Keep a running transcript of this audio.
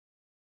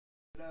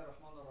الله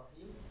الرحمن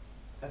الرحيم.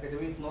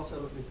 أكاديمية ناصر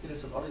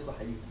للتنس الارضي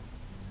تحييكم.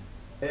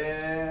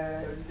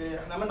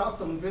 احنا عملنا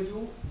اكتر من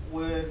فيديو،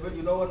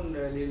 والفيديو ده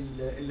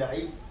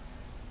للعيب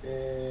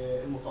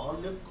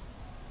المتألق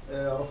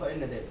رافائيل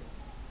نادال.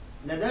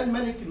 نادال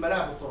ملك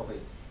الملاعب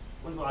الترابية،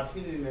 وانتم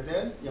عارفين ان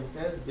نادال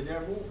يمتاز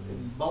بلعبه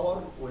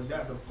الباور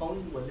واللعب القوي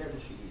واللعب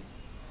الشديد.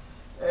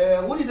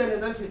 ولد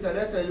نادال في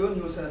 3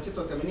 يونيو سنة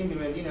 86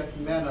 بمدينة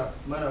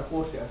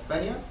ماناكور في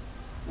اسبانيا،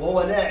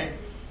 وهو لاعب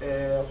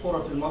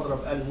كرة المضرب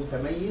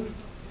المتميز،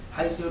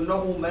 حيث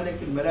انه ملك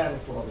الملاعب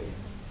الترابية.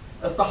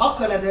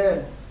 استحق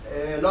نادال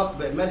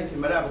لقب ملك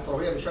الملاعب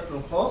الترابية بشكل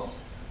خاص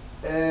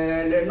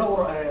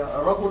لانه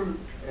رجل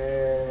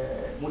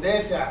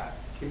مدافع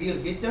كبير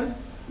جدا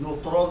من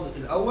الطراز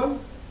الاول،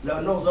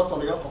 لانه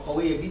ذات لياقة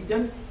قوية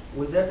جدا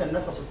وذات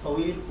النفس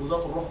الطويل وذات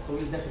الروح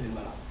الطويل داخل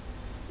الملعب،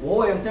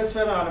 وهو يمتاز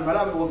فعلا على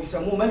الملاعب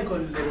وبيسموه ملك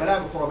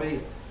الملاعب الترابية.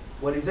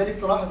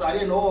 ولذلك تلاحظ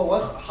عليه ان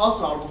هو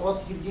حاصل على بطولات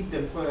كتير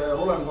جدا في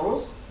رولان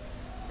جاروس،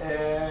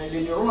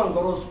 لان رولان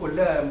جاروس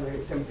كلها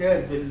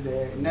تمتاز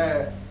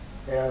بانها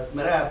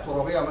ملاعب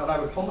ترابيه،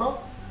 ملاعب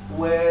الحمراء،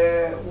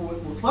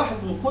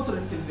 وتلاحظ من كتر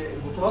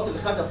البطولات اللي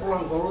خدها في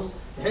رولان جاروس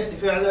تحس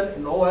فعلا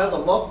ان هو هذا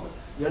اللقب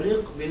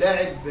يليق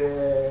بلاعب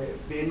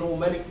بانه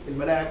ملك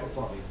الملاعب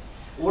الترابيه.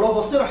 ولو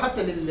بصينا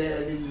حتى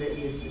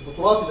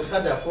للبطولات اللي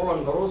خدها في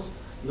رولان جاروس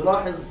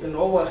نلاحظ ان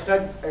هو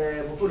خد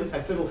بطوله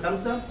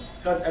 2005،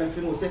 خد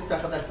 2006،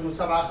 خد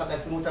 2007، خد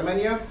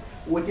 2008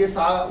 و9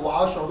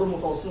 و10 دول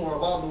متواصلين ورا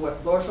بعض،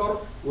 و11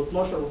 و12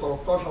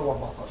 و13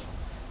 و14،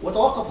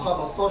 وتوقف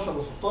 15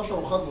 و16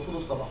 وخد بطوله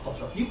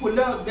 17. دي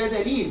كلها ده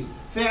دليل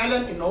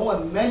فعلا ان هو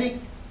ملك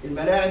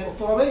الملاعب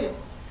الترابيه.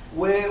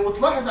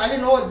 وتلاحظ عليه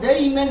ان هو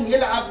دايما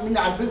يلعب من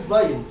على البيز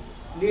لاين.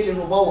 ليه؟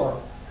 لانه باور،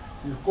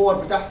 الكور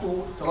بتاعته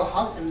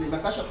تلاحظ اللي ما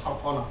فيهاش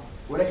الحرفنه،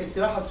 ولكن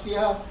تلاحظ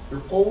فيها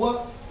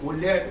القوه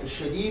واللعب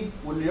الشديد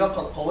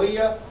واللياقه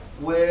القويه،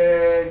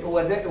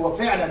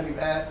 وفعلا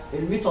بيبقى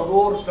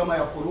الميتادور كما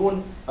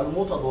يقولون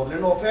الماتادور،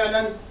 لانه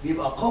فعلا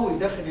بيبقى قوي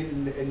داخل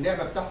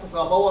اللعبه بتاعته،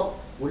 فيها باور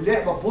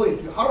واللعبه بوينت،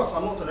 يحرص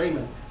على النقطه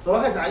دايما.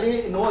 تلاحظ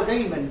عليه ان هو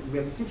دايما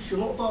ما بيسيبش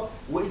نقطه،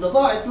 واذا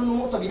ضاعت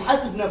منه نقطه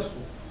بيحاسب نفسه.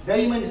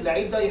 دايما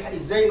اللعيب ده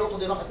ازاي النقطه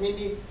دي راحت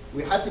مني،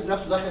 ويحاسب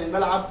نفسه داخل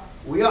الملعب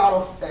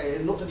ويعرف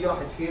النقطه دي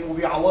راحت فين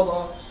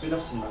وبيعوضها في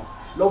نفس الملعب.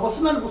 لو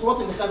بصينا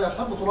للبطولات اللي خدها،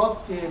 خد بطولات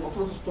في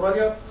بطوله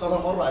استراليا خدها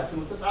مره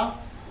 2009،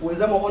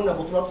 وزي ما قلنا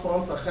بطولات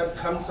فرنسا خد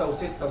 5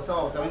 و6 و7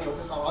 و8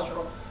 و9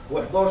 و10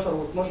 و11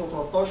 و12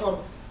 و13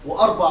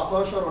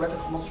 و14، ولكن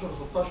 15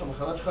 و16 ما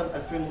خدهاش، خد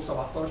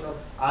 2017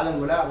 على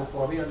الملاعب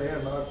الترابيه اللي هي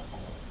الملاعب.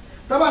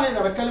 طبعا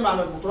انا بتكلم عن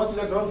البطولات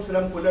اللي هي جراند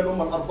سلام كلها، اللي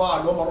هم الاربعه،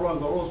 اللي هم رولان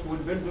جاروس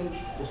والبلدون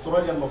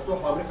واستراليا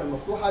المفتوحه وامريكا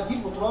المفتوحه. دي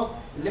البطولات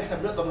اللي احنا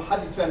بنقدر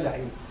نحدد فيها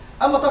اللعيب.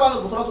 اما طبعا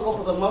البطولات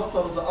الاخرى زي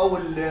الماسترز او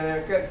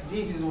الكاس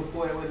ديفيز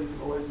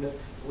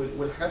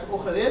والحاجات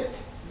الاخرى ديت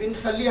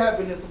بنخليها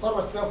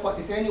بنتطرق فيها في وقت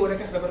تاني،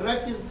 ولكن احنا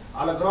بنركز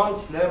على جراند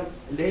سلام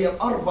اللي هي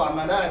الاربع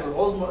ملاعب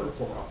العظمى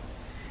الكبرى.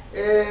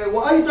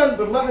 وايضا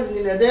بنلاحظ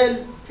ان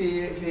نادال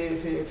في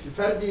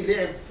الفردي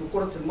لعب في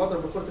كره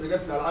المضرب وكره الرجال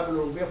في الالعاب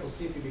الاولمبيه في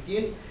الصين في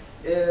بكين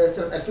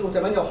سنه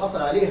 2008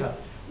 وحصل عليها،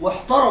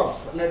 واحترف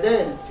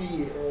نادال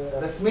في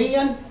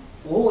رسميا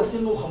وهو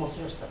سنه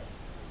 15 سنه.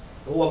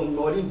 هو من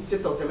مواليد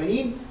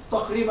 86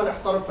 تقريبا،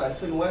 احترف في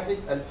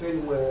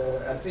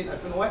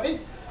 2001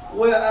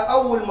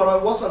 واول ما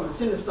وصل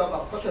لسن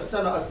 17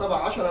 سنه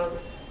 17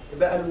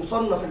 بقى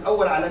المصنف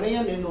الاول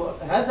عالميا، لانه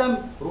هزم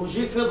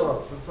روجيه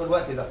فيدرر في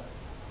الوقت ده.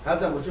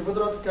 هزم روجيه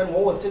فيدرر كان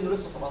وهو سنه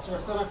لسه 17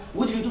 سنه،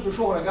 ودي ادته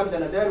شهره جامده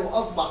نادال،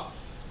 واصبح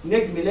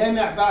نجم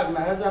لامع بعد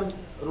ما هزم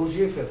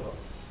روجيه فيدرر.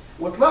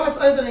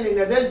 وتلاحظ ايضا ان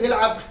نادال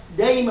بيلعب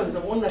دايما زي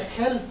ما قلنا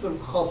خلف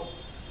الخط،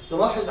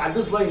 تلاحظ على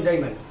البيز لاين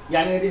دايما،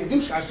 يعني ما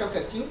بيهجمش على الشبكه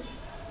كتير،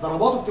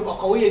 ضرباته بتبقى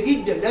قويه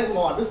جدا، لازم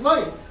هو على البيز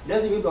لاين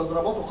لازم يبقى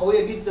ضرباته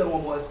قويه جدا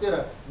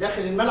ومؤثره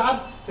داخل الملعب،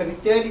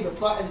 فبالتالي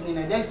بتلاحظ ان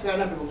نادال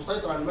فعلا بيبقى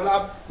مسيطر على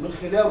الملعب من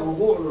خلال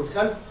رجوعه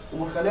للخلف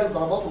ومن خلال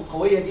ضرباته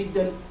القويه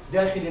جدا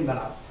داخل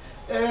الملعب.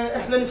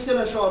 احنا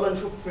نفسنا ان شاء الله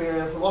نشوف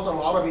في الوطن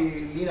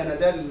العربي لينا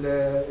نادال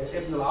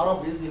ابن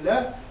العرب باذن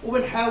الله،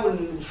 وبنحاول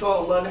ان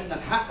شاء الله ان احنا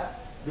نحقق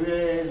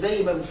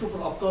زي ما بنشوف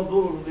الابطال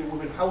دول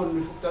وبنحاول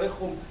نشوف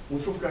تاريخهم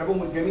ونشوف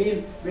لعبهم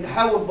الجميل.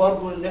 بنحاول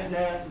برضو ان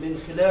احنا من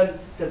خلال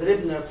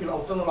تدريبنا في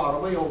الاوطان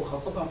العربيه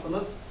وخاصه في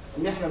مصر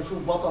ان احنا نشوف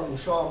بطل ان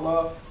شاء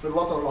الله في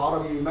الوطن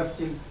العربي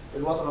يمثل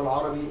الوطن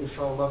العربي ان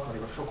شاء الله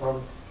قريبا.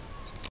 شكرا.